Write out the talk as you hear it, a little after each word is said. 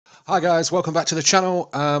Hi guys, welcome back to the channel.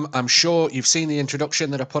 I'm sure you've seen the introduction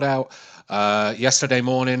that I put out yesterday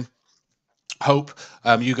morning. Hope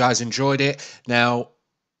you guys enjoyed it. Now,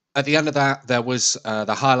 at the end of that, there was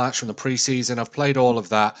the highlights from the preseason. I've played all of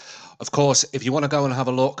that. Of course, if you want to go and have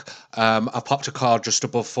a look, I popped a card just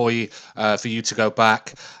above for you to go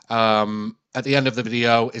back. At the end of the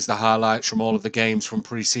video is the highlights from all of the games from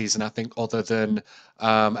preseason. I think other than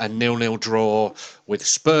a 0-0 draw with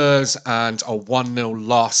Spurs and a 1-0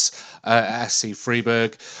 loss at SC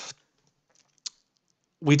Freiburg.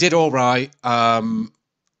 We did all right. At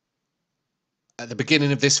the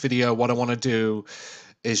beginning of this video, what I want to do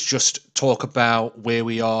is just talk about where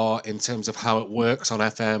we are in terms of how it works on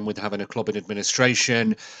FM with having a club in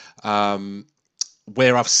administration,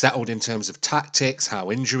 where I've settled in terms of tactics,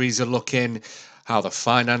 how injuries are looking, how the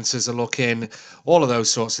finances are looking, all of those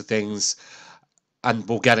sorts of things. And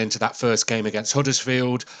we'll get into that first game against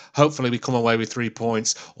Huddersfield. Hopefully we come away with 3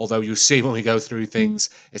 points, although you'll see when we go through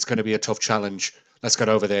things, it's going to be a tough challenge. Let's get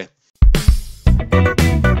over there.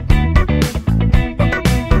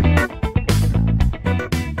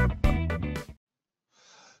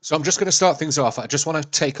 So I'm just going to start things off. I just want to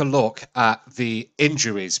take a look at the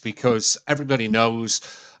injuries because everybody knows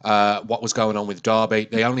what was going on with Derby.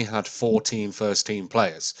 They only had 14 first-team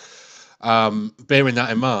players. Bearing that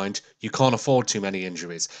in mind, you can't afford too many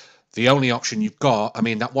injuries. The only option you've got, I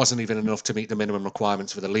mean, that wasn't even enough to meet the minimum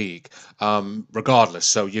requirements for the league, regardless.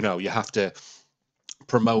 So, you know, you have to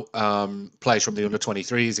promote players from the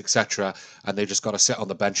under-23s, etc., and they've just got to sit on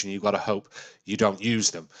the bench and you've got to hope you don't use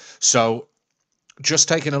them. So just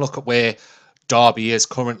taking a look at where Derby is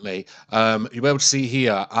currently, you'll be able to see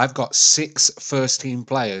here, I've got 6 first-team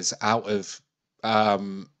players out of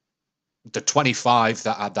the 25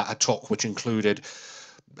 that I took, which included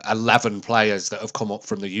 11 players that have come up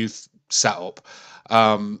from the youth setup.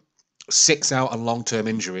 6 out on long-term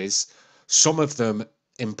injuries, some of them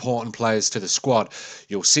important players to the squad.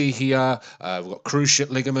 You'll see here, we've got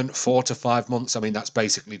cruciate ligament, 4 to 5 months. I mean, that's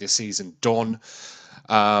basically the season done.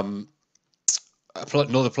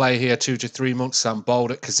 Another player here, 2 to 3 months, Sam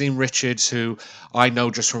Bold. Kazim Richards, who I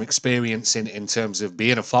know just from experience in terms of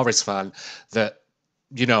being a Forest fan, that,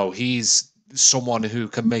 you know, he's someone who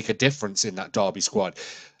can make a difference in that Derby squad.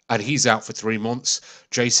 And he's out for 3 months.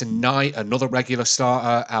 Jason Knight, another regular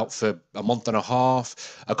starter, out for a month and a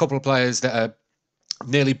half. A couple of players that are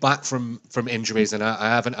nearly back from injuries, and I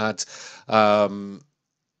haven't had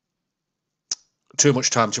too much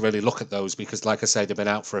time to really look at those because, like I say, they've been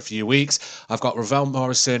out for a few weeks. I've got Ravel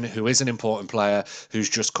Morrison, who is an important player, who's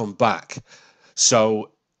just come back.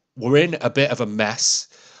 So we're in a bit of a mess.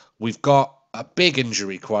 We've got a big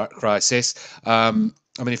injury crisis. I mean,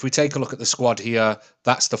 if we take a look at the squad here,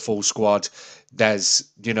 that's the full squad.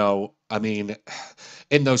 There's, you know, I mean,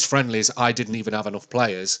 in those friendlies, I didn't even have enough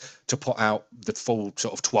players to put out the full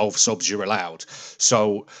sort of 12 subs you're allowed.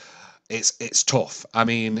 So it's tough. I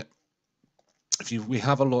mean, if we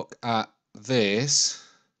have a look at this,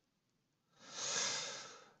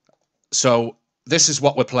 so this is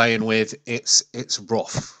what we're playing with. It's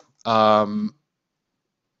rough.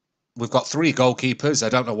 We've got 3 goalkeepers. I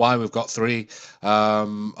don't know why we've got 3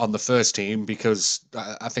 on the first team, because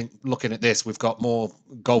I think looking at this, we've got more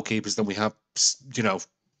goalkeepers than we have, you know,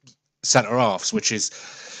 centre halves, which is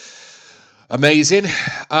amazing.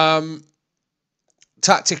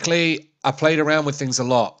 Tactically, I played around with things a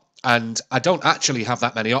lot. And I don't actually have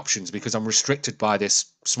that many options because I'm restricted by this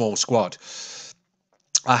small squad.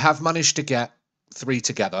 I have managed to get 3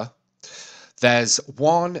 together. There's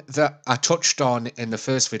one that I touched on in the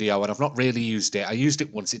first video, and I've not really used it. I used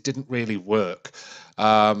it once. It didn't really work.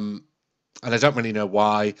 And I don't really know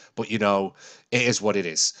why, but, you know, it is what it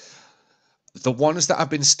is. The ones that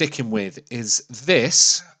I've been sticking with is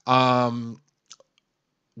this,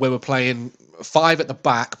 where we're playing 5 at the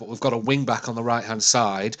back, but we've got a wing back on the right-hand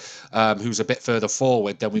side who's a bit further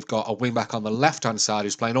forward. Then we've got a wing back on the left-hand side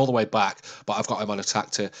who's playing all the way back, but I've got him on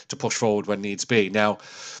attack to push forward when needs be. Now,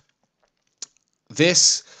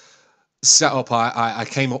 this setup I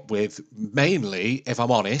came up with mainly, if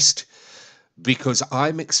I'm honest, because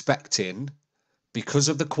I'm expecting, because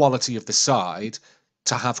of the quality of the side,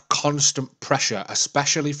 to have constant pressure,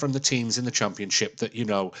 especially from the teams in the Championship that, you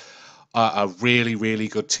know, are really, really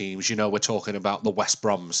good teams. You know, we're talking about the West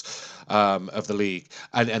Broms of the league.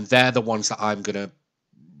 And they're the ones that I'm going to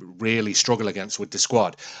really struggle against with the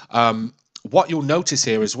squad. What you'll notice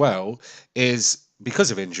here as well is,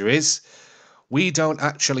 because of injuries, we don't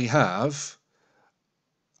actually have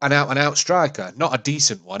an out-and-out striker. Not a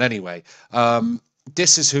decent one, anyway.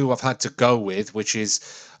 This is who I've had to go with, which is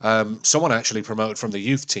someone actually promoted from the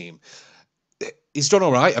youth team. he's done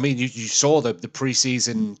all right. I mean, you saw the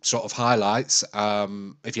pre-season sort of highlights.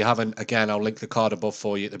 If you haven't, again, I'll link the card above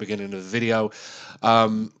for you at the beginning of the video.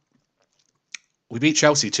 Um, we beat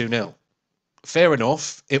Chelsea 2-0. Fair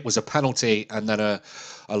enough, it was a penalty and then a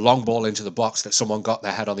long ball into the box that someone got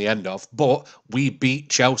their head on the end of, but we beat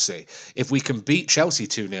Chelsea. If we can beat Chelsea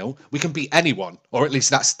 2-0, we can beat anyone, or at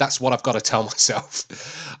least that's what I've got to tell myself.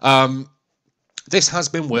 This has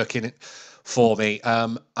been working for me.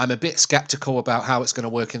 I'm a bit skeptical about how it's going to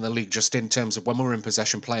work in the league, just in terms of when we're in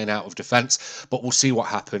possession playing out of defence, but we'll see what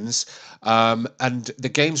happens. And the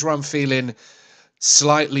games where I'm feeling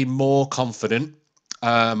slightly more confident,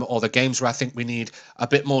 or the games where I think we need a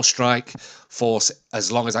bit more strike force,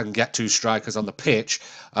 as long as I can get 2 strikers on the pitch,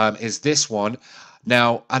 is this one.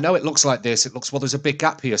 Now, I know it looks like this. It looks, well, there's a big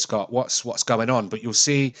gap here, Scott. What's going on? But you'll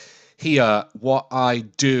see here what I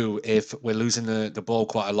do if we're losing the ball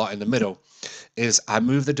quite a lot in the middle is I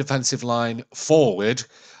move the defensive line forward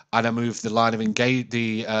and I move the line of engagement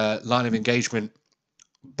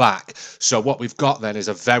back. So what we've got then is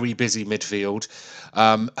a very busy midfield.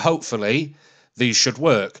 Hopefully these should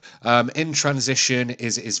work. In transition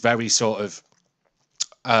is very sort of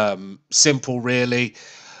simple, really.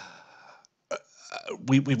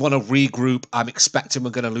 We want to regroup. I'm expecting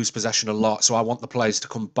we're going to lose possession a lot, so I want the players to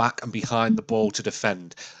come back and behind the ball to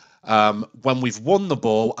defend. When we've won the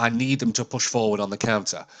ball, I need them to push forward on the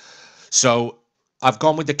counter. So I've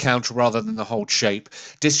gone with the counter rather than the hold shape.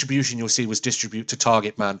 Distribution, you'll see, was distribute to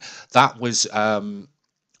target man. That was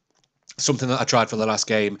something that I tried for the last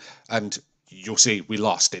game, and you'll see we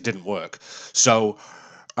lost. It didn't work. So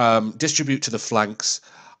distribute to the flanks.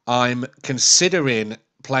 I'm considering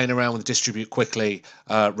playing around with distribute quickly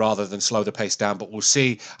rather than slow the pace down, but we'll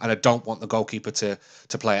see. And I don't want the goalkeeper to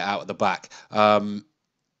play it out at the back.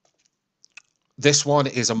 This one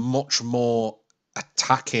is a much more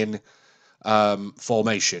attacking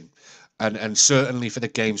formation, and certainly for the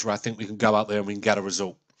games where I think we can go out there and we can get a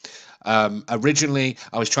result. Originally,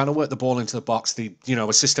 I was trying to work the ball into the box. The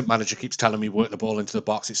assistant manager keeps telling me work the ball into the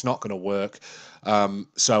box. It's not going to work.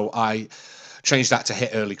 So I changed that to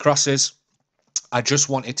hit early crosses. I just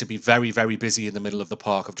want it to be very, very busy in the middle of the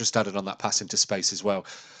park. I've just added on that pass into space as well.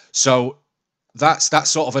 So that's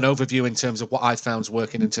sort of an overview in terms of what I found's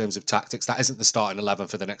working in terms of tactics. That isn't the starting 11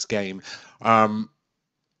 for the next game. I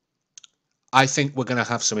think we're going to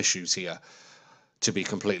have some issues here, to be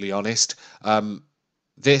completely honest.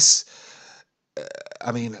 This,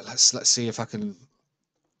 I mean, let's see if I can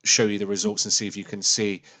show you the results and see if you can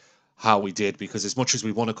see how we did, because as much as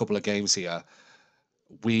we won a couple of games here,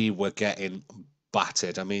 we were getting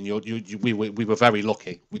battered. I mean, we were very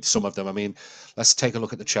lucky with some of them. I mean, let's take a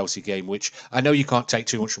look at the Chelsea game, which I know you can't take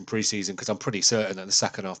too much from pre-season, because I'm pretty certain that in the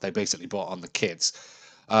second half they basically brought on the kids.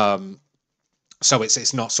 So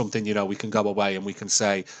it's not something, we can go away and we can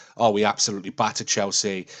say, oh, we absolutely battered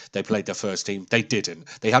Chelsea. They played their first team. They didn't.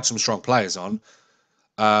 They had some strong players on.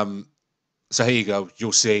 So here you go.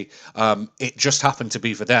 You'll see. It just happened to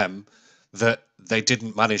be for them that they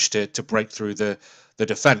didn't manage to break through the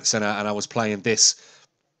defence. And I was playing this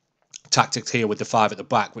tactics here with the 5 at the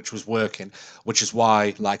back, which was working, which is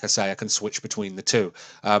why, like I say, I can switch between the two.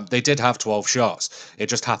 They did have 12 shots. It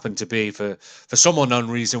just happened to be for some unknown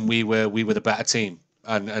reason we were the better team,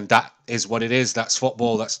 and that is what it is. That's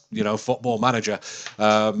football. That's football manager.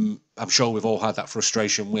 I'm sure we've all had that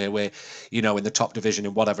frustration where we're in the top division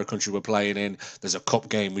in whatever country we're playing in. There's a cup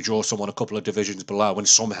game, we draw someone a couple of divisions below, and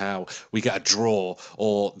somehow we get a draw,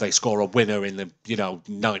 or they score a winner in the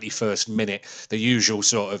 91st minute. The usual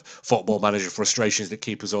sort of football manager frustrations that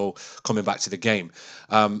keep us all coming back to the game.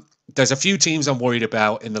 There's a few teams I'm worried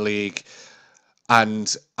about in the league,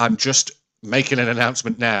 and I'm just making an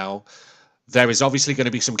announcement now. There is obviously going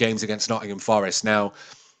to be some games against Nottingham Forest. Now,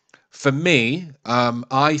 for me,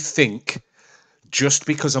 I think just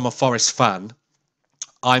because I'm a Forest fan,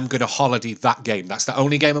 I'm going to holiday that game. That's the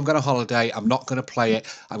only game I'm going to holiday. I'm not going to play it.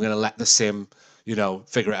 I'm going to let the sim,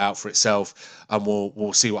 figure it out for itself, and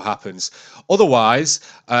we'll see what happens. Otherwise,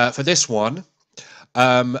 for this one,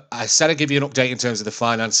 I said I'd give you an update in terms of the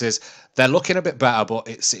finances. They're looking a bit better, but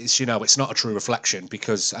it's not a true reflection,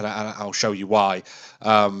 because, and I'll show you why.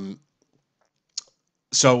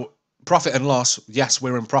 So profit and loss, yes,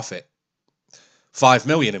 we're in profit. 5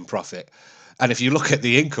 million in profit. And if you look at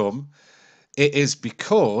the income, it is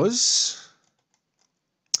because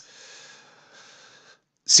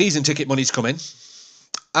season ticket money's coming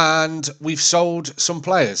and we've sold some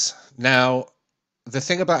players. Now, the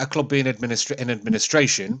thing about a club being in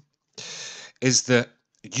administration is that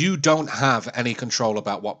you don't have any control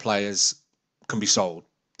about what players can be sold.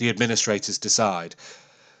 The administrators decide.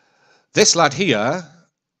 This lad here,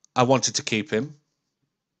 I wanted to keep him.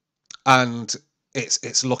 and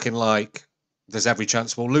it's looking like there's every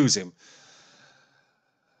chance we'll lose him.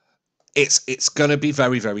 It's going to be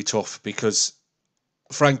very, very tough because,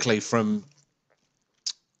 frankly, from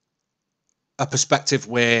a perspective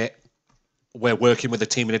where we're working with a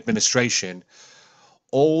team in administration,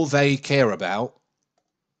 all they care about,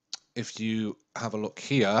 if you have a look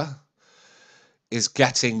here, is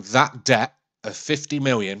getting that debt of 50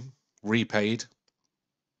 million repaid.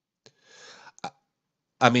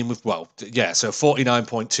 I mean, so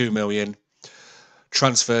 49.2 million,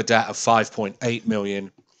 transfer debt of 5.8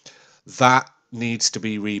 million. That needs to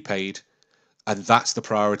be repaid. And that's the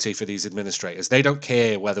priority for these administrators. They don't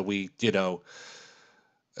care whether we,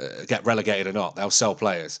 get relegated or not. They'll sell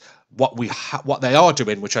players. What they are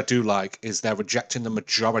doing, which I do like, is they're rejecting the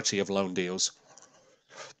majority of loan deals.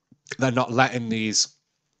 They're not letting these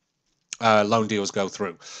loan deals go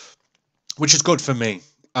through, which is good for me.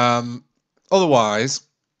 Otherwise,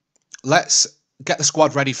 let's get the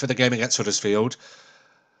squad ready for the game against Huddersfield.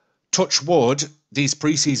 Touch wood, these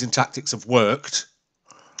pre-season tactics have worked,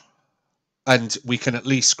 and we can at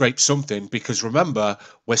least scrape something, because remember,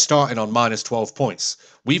 we're starting on minus 12 points.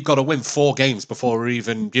 We've got to win 4 games before we're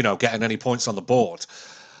even, getting any points on the board.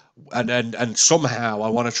 And somehow I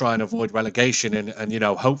want to try and avoid relegation, and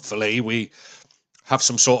hopefully we have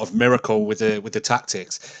some sort of miracle with the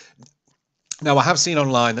tactics. Now, I have seen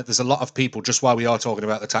online that there's a lot of people, just while we are talking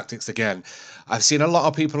about the tactics again, I've seen a lot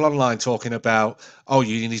of people online talking about, oh,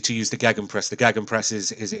 you need to use the gegenpress. The gegenpress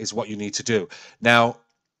is what you need to do. Now,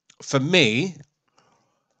 for me,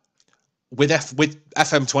 with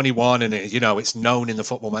FM21, and it's known in the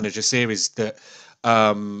Football Manager series that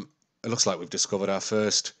it looks like we've discovered our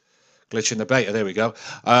first glitch in the beta. There we go.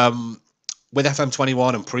 With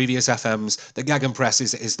FM21 and previous FMs, the gegenpress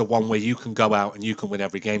is the one where you can go out and you can win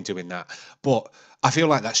every game doing that. But I feel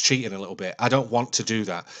like that's cheating a little bit. I don't want to do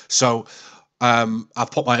that. So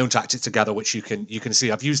I've put my own tactic together, which you can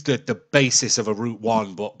see. I've used the basis of a Route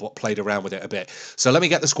 1, but played around with it a bit. So let me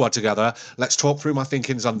get the squad together. Let's talk through my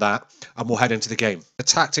thinkings on that, and we'll head into the game. The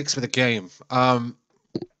tactics for the game. I'm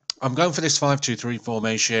going for this 5-2-3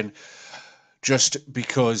 formation just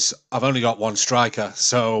because I've only got one striker,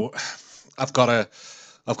 so I've got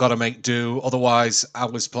to make do. Otherwise, I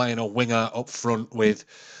was playing a winger up front with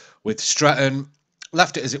Stretton.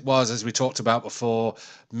 Left it as it was, as we talked about before.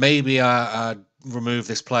 Maybe I remove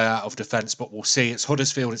this player out of defence, but we'll see. It's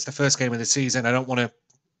Huddersfield. It's the first game of the season. I don't want to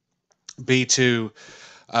be too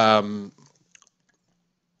not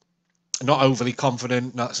overly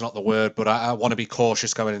confident. That's not the word, but I want to be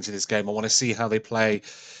cautious going into this game. I want to see how they play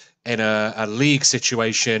in a league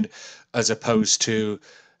situation as opposed to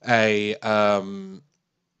a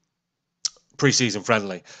pre-season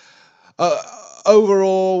friendly.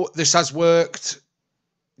 Overall, this has worked.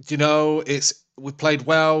 We played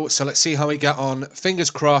well, so let's see how we get on. Fingers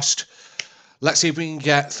crossed. Let's see if we can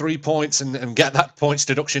get 3 points and get that points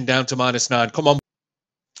deduction down to -9. Come on.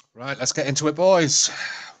 Right, let's get into it, boys.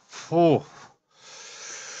 Oh.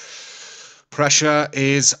 Pressure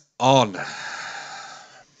is on.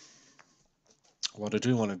 What I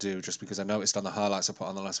do want to do, just because I noticed on the highlights I put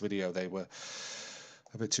on the last video, they were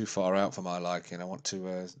a bit too far out for my liking. I want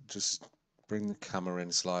to just bring the camera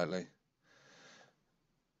in slightly.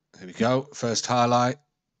 Here we go. First highlight.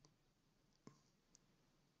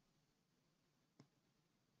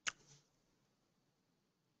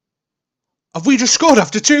 Have we just scored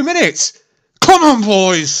after 2 minutes? Come on,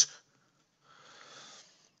 boys!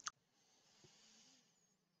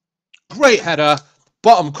 Great header.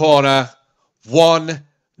 Bottom corner.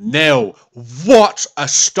 1-0. What a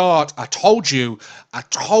start. I told you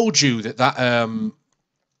that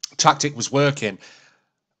tactic was working.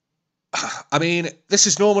 I mean, this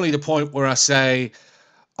is normally the point where I say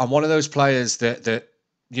I'm one of those players that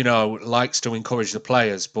likes to encourage the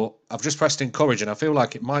players, but I've just pressed encourage and I feel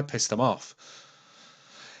like it might piss them off.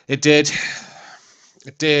 It did.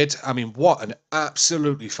 It did. I mean, what an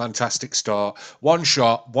absolutely fantastic start. One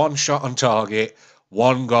shot on target,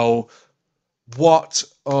 1 goal. What?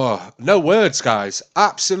 Oh, no words, guys.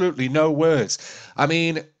 Absolutely no words. I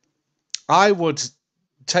mean, I would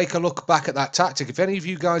take a look back at that tactic. If any of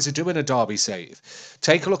you guys are doing a derby save,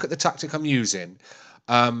 take a look at the tactic I'm using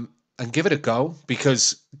and give it a go,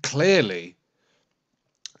 because clearly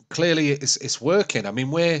it's working. I mean,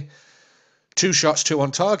 we're 2 shots, 2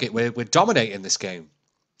 on target. We're dominating this game.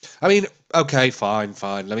 I mean, okay, fine.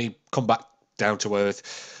 Let me come back down to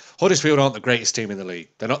earth. Huddersfield aren't the greatest team in the league.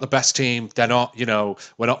 They're not the best team. They're not,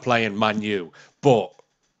 we're not playing Man U. But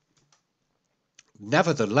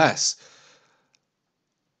nevertheless,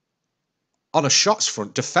 on a shots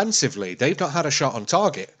front, defensively, they've not had a shot on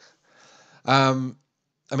target.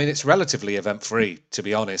 I mean, it's relatively event-free, to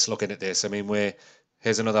be honest, looking at this. I mean,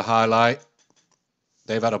 here's another highlight.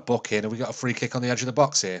 They've had a book in, and we got a free kick on the edge of the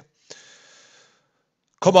box here.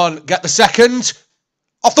 Come on, get the second.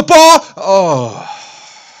 Off the bar. Oh.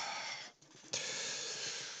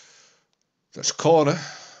 That's a corner.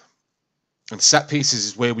 And set pieces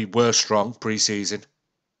is where we were strong pre-season.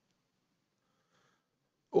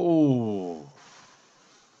 Oh.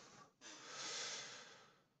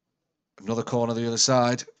 Another corner the other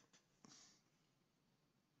side.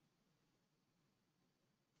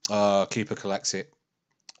 Keeper collects it.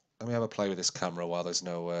 Let me have a play with this camera while there's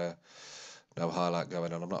no highlight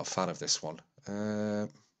going on. I'm not a fan of this one.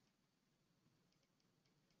 Let's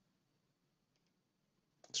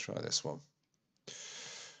try this one.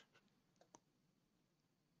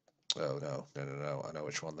 Oh, no. I know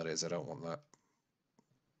which one that is. I don't want that.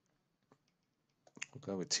 We'll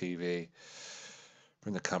go with TV.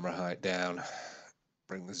 Bring the camera height down.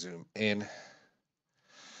 Bring the zoom in.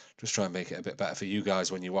 Just try and make it a bit better for you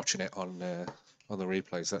guys when you're watching it on the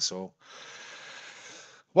replays, that's all.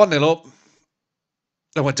 1-0 up.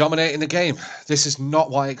 And we're dominating the game. This is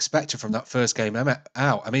not what I expected from that first game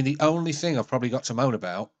out. I mean, the only thing I've probably got to moan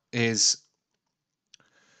about is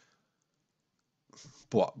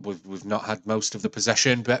what we've not had most of the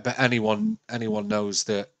possession. But anyone knows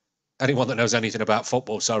that anyone that knows anything about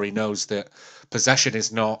football, knows that possession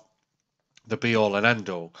is not the be all and end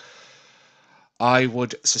all. I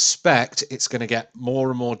would suspect it's going to get more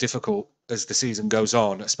and more difficult as the season goes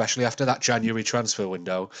on, especially after that January transfer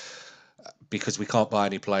window, because we can't buy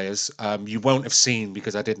any players. You won't have seen,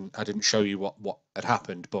 because I didn't show you what had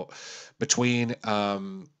happened, but between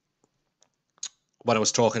when I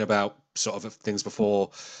was talking about sort of things before,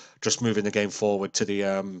 just moving the game forward to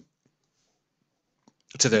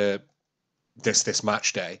this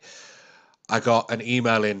match day, I got an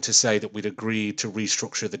email in to say that we'd agreed to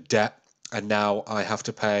restructure the debt, and now I have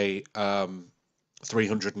to pay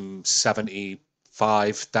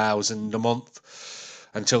 375,000 a month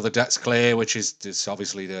until the debt's clear, which is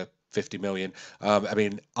obviously the 50 million. I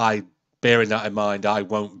mean, bearing that in mind, I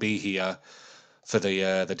won't be here for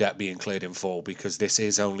the debt being cleared in full, because this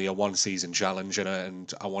is only a one-season challenge,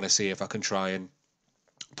 and I want to see if I can try and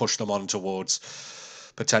push them on towards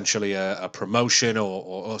potentially a promotion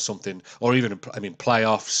or something, or even, I mean,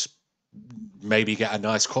 playoffs. Maybe get a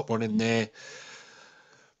nice cup run in there.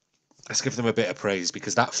 Let's give them a bit of praise,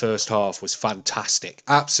 because that first half was fantastic,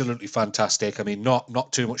 absolutely fantastic. I mean,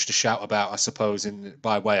 not too much to shout about, I suppose,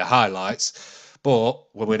 by way of highlights, but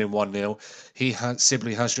we're winning 1-0.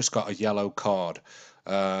 Sibley has just got a yellow card,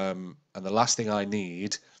 and the last thing I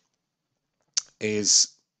need is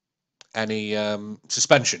any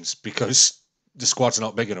suspensions, because the squad's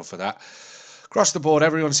not big enough for that. Across the board,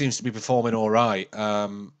 everyone seems to be performing all right.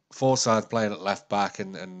 Forsyth playing at left back,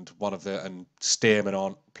 and Stearman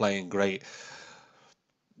aren't playing great.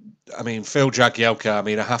 I mean, Phil Jagielka, I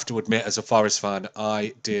mean, I have to admit, as a Forest fan,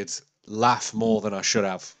 I did laugh more than I should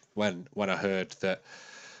have when I heard that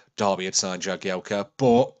Derby had signed Jagielka,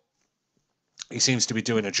 but he seems to be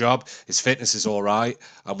doing a job. His fitness is all right,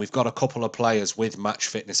 and we've got a couple of players with match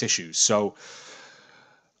fitness issues, so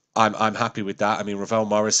I'm happy with that. I mean, Ravel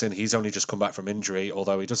Morrison, he's only just come back from injury,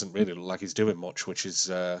 although he doesn't really look like he's doing much, which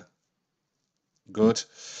is good.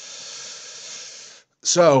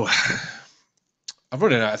 So I'm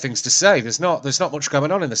running out of things to say. There's not much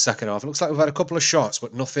going on in the second half. It looks like we've had a couple of shots,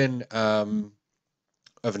 but nothing of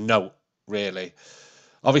note, really.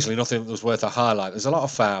 Obviously, nothing that was worth a highlight. There's a lot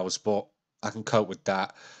of fouls, but I can cope with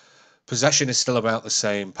that. Possession is still about the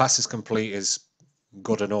same. Passes complete is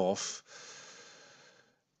good enough.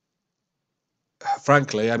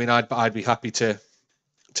 Frankly, I mean, I'd be happy to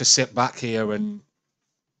sit back here and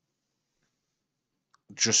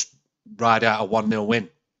just ride out a 1-0 win.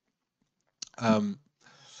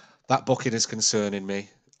 That booking is concerning me.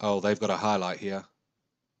 Oh, they've got a highlight here.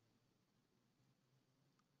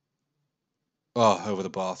 Oh, over the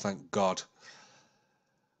bar, thank God.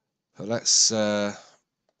 Let's I'm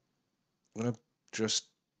gonna just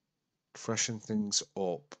freshen things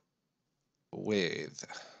up with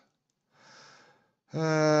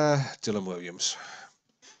Dylan Williams.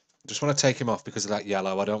 Just want to take him off because of that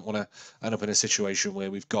yellow. I don't want to end up in a situation where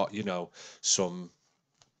we've got, some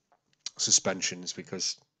suspensions,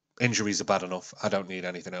 because injuries are bad enough. I don't need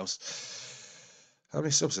anything else. How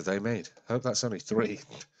many subs have they made? I hope that's only 3.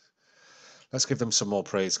 Let's give them some more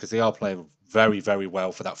praise, because they are playing very, very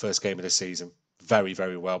well for that first game of the season. Very,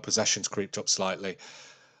 very well. Possession's creeped up slightly.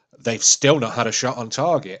 They've still not had a shot on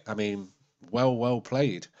target. I mean, well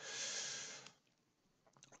played.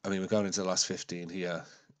 I mean, we're going into the last 15 here.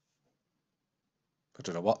 I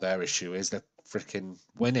don't know what their issue is. They're freaking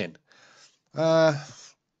winning. Yeah,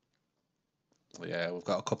 we've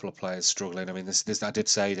got a couple of players struggling. I mean, this I did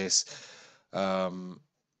say this. Probably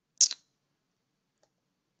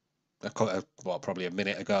a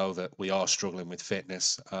minute ago, that we are struggling with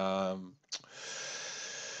fitness. I've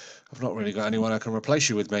not really got anyone I can replace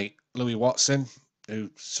you with, mate. Louis Watson, who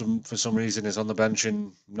for some reason is on the bench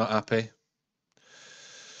and not happy.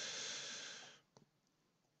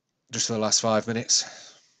 Just for the last 5 minutes.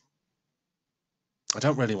 I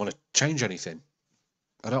don't really want to change anything.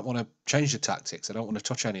 I don't want to change the tactics. I don't want to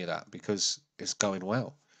touch any of that because it's going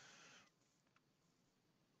well.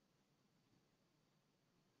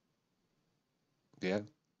 Yeah.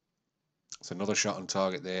 It's another shot on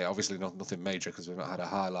target there. Obviously nothing major because we've not had a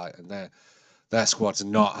highlight, and their squad's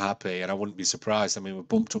not happy, and I wouldn't be surprised. I mean, we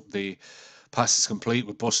bumped up the passes complete.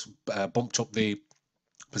 We bumped up the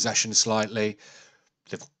possession slightly.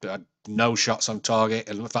 They've had no shots on target.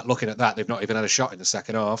 And in fact, looking at that, they've not even had a shot in the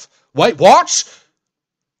second half. Wait, what?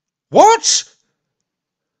 What?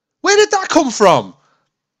 Where did that come from?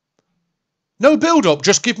 No build-up,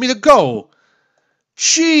 just give me the goal.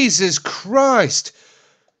 Jesus Christ.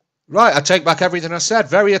 Right, I take back everything I said.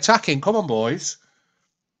 Very attacking. Come on, boys.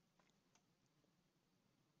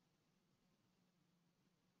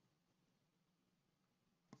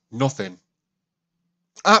 Nothing.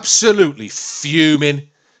 Absolutely fuming.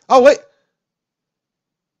 Oh, wait.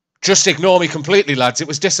 Just ignore me completely, lads. It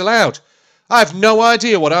was disallowed. I have no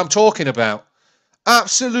idea what I'm talking about.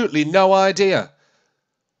 Absolutely no idea.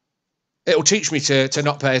 It'll teach me to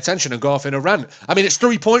not pay attention and go off in a rant. I mean, it's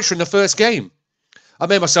 3 points from the first game. I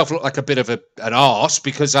made myself look like a bit of an arse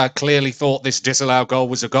because I clearly thought this disallowed goal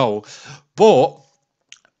was a goal. But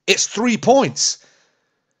it's 3 points.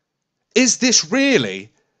 Is this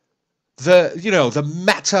really the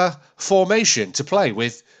meta formation to play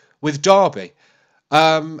with Derby?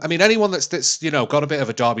 I mean, anyone that's got a bit of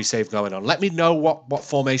a Derby save going on, let me know what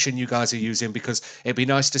formation you guys are using, because it'd be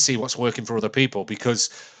nice to see what's working for other people, because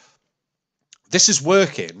this is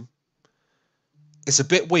working. It's a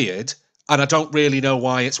bit weird, and I don't really know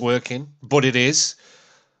why it's working, but it is.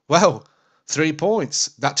 Well, 3 points.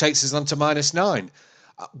 That takes us on to -9.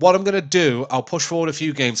 What I'm going to do, I'll push forward a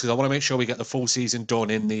few games because I want to make sure we get the full season done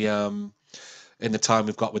in the time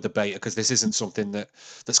we've got with the beta, because this isn't something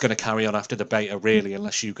that's going to carry on after the beta, really,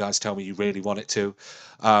 unless you guys tell me you really want it to.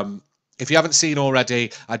 If you haven't seen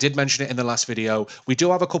already, I did mention it in the last video. We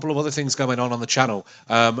do have a couple of other things going on the channel.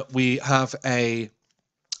 We have a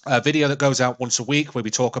video that goes out once a week where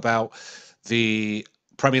we talk about the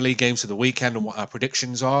Premier League games of the weekend and what our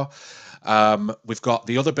predictions are. We've got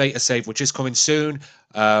the other beta save, which is coming soon.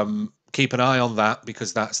 Keep an eye on that,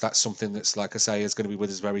 because that's something that's, like I say, is going to be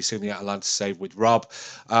with us very soon, the Atalanta save with Rob.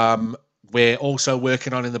 We're also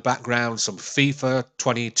working on, in the background, some FIFA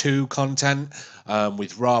 22 content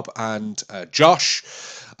with Rob and Josh.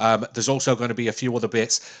 There's also going to be a few other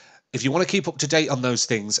bits. If you want to keep up to date on those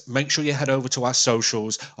things, make sure you head over to our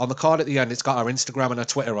socials. On the card at the end, it's got our Instagram and our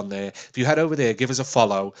Twitter on there. If you head over there, give us a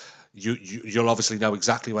follow. You'll obviously know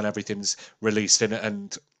exactly when everything's released.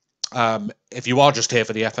 And if you are just here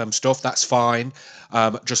for the FM stuff, that's fine.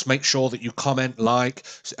 Just make sure that you comment, like,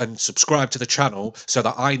 and subscribe to the channel so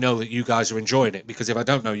that I know that you guys are enjoying it. Because if I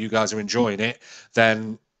don't know you guys are enjoying it,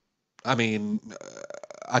 then, I mean,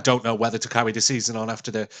 I don't know whether to carry the season on after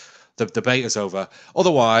the beta's over.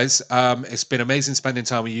 Otherwise, it's been amazing spending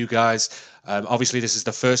time with you guys. Obviously, this is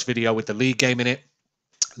the first video with the league game in it.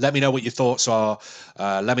 Let me know what your thoughts are.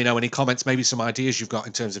 Let me know any comments, maybe some ideas you've got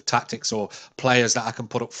in terms of tactics or players that I can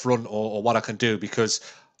put up front, or what I can do, because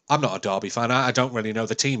I'm not a Derby fan. I don't really know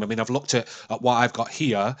the team. I mean, I've looked at what I've got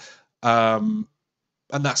here, and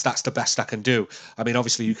that's the best I can do. I mean,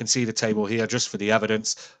 obviously, you can see the table here just for the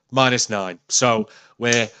evidence. -9. So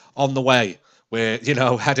we're on the way. We're,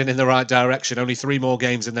 heading in the right direction. Only 3 more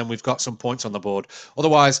games, and then we've got some points on the board.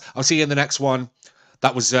 Otherwise, I'll see you in the next one.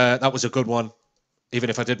 That was a good one, even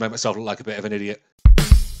if I did make myself look like a bit of an idiot.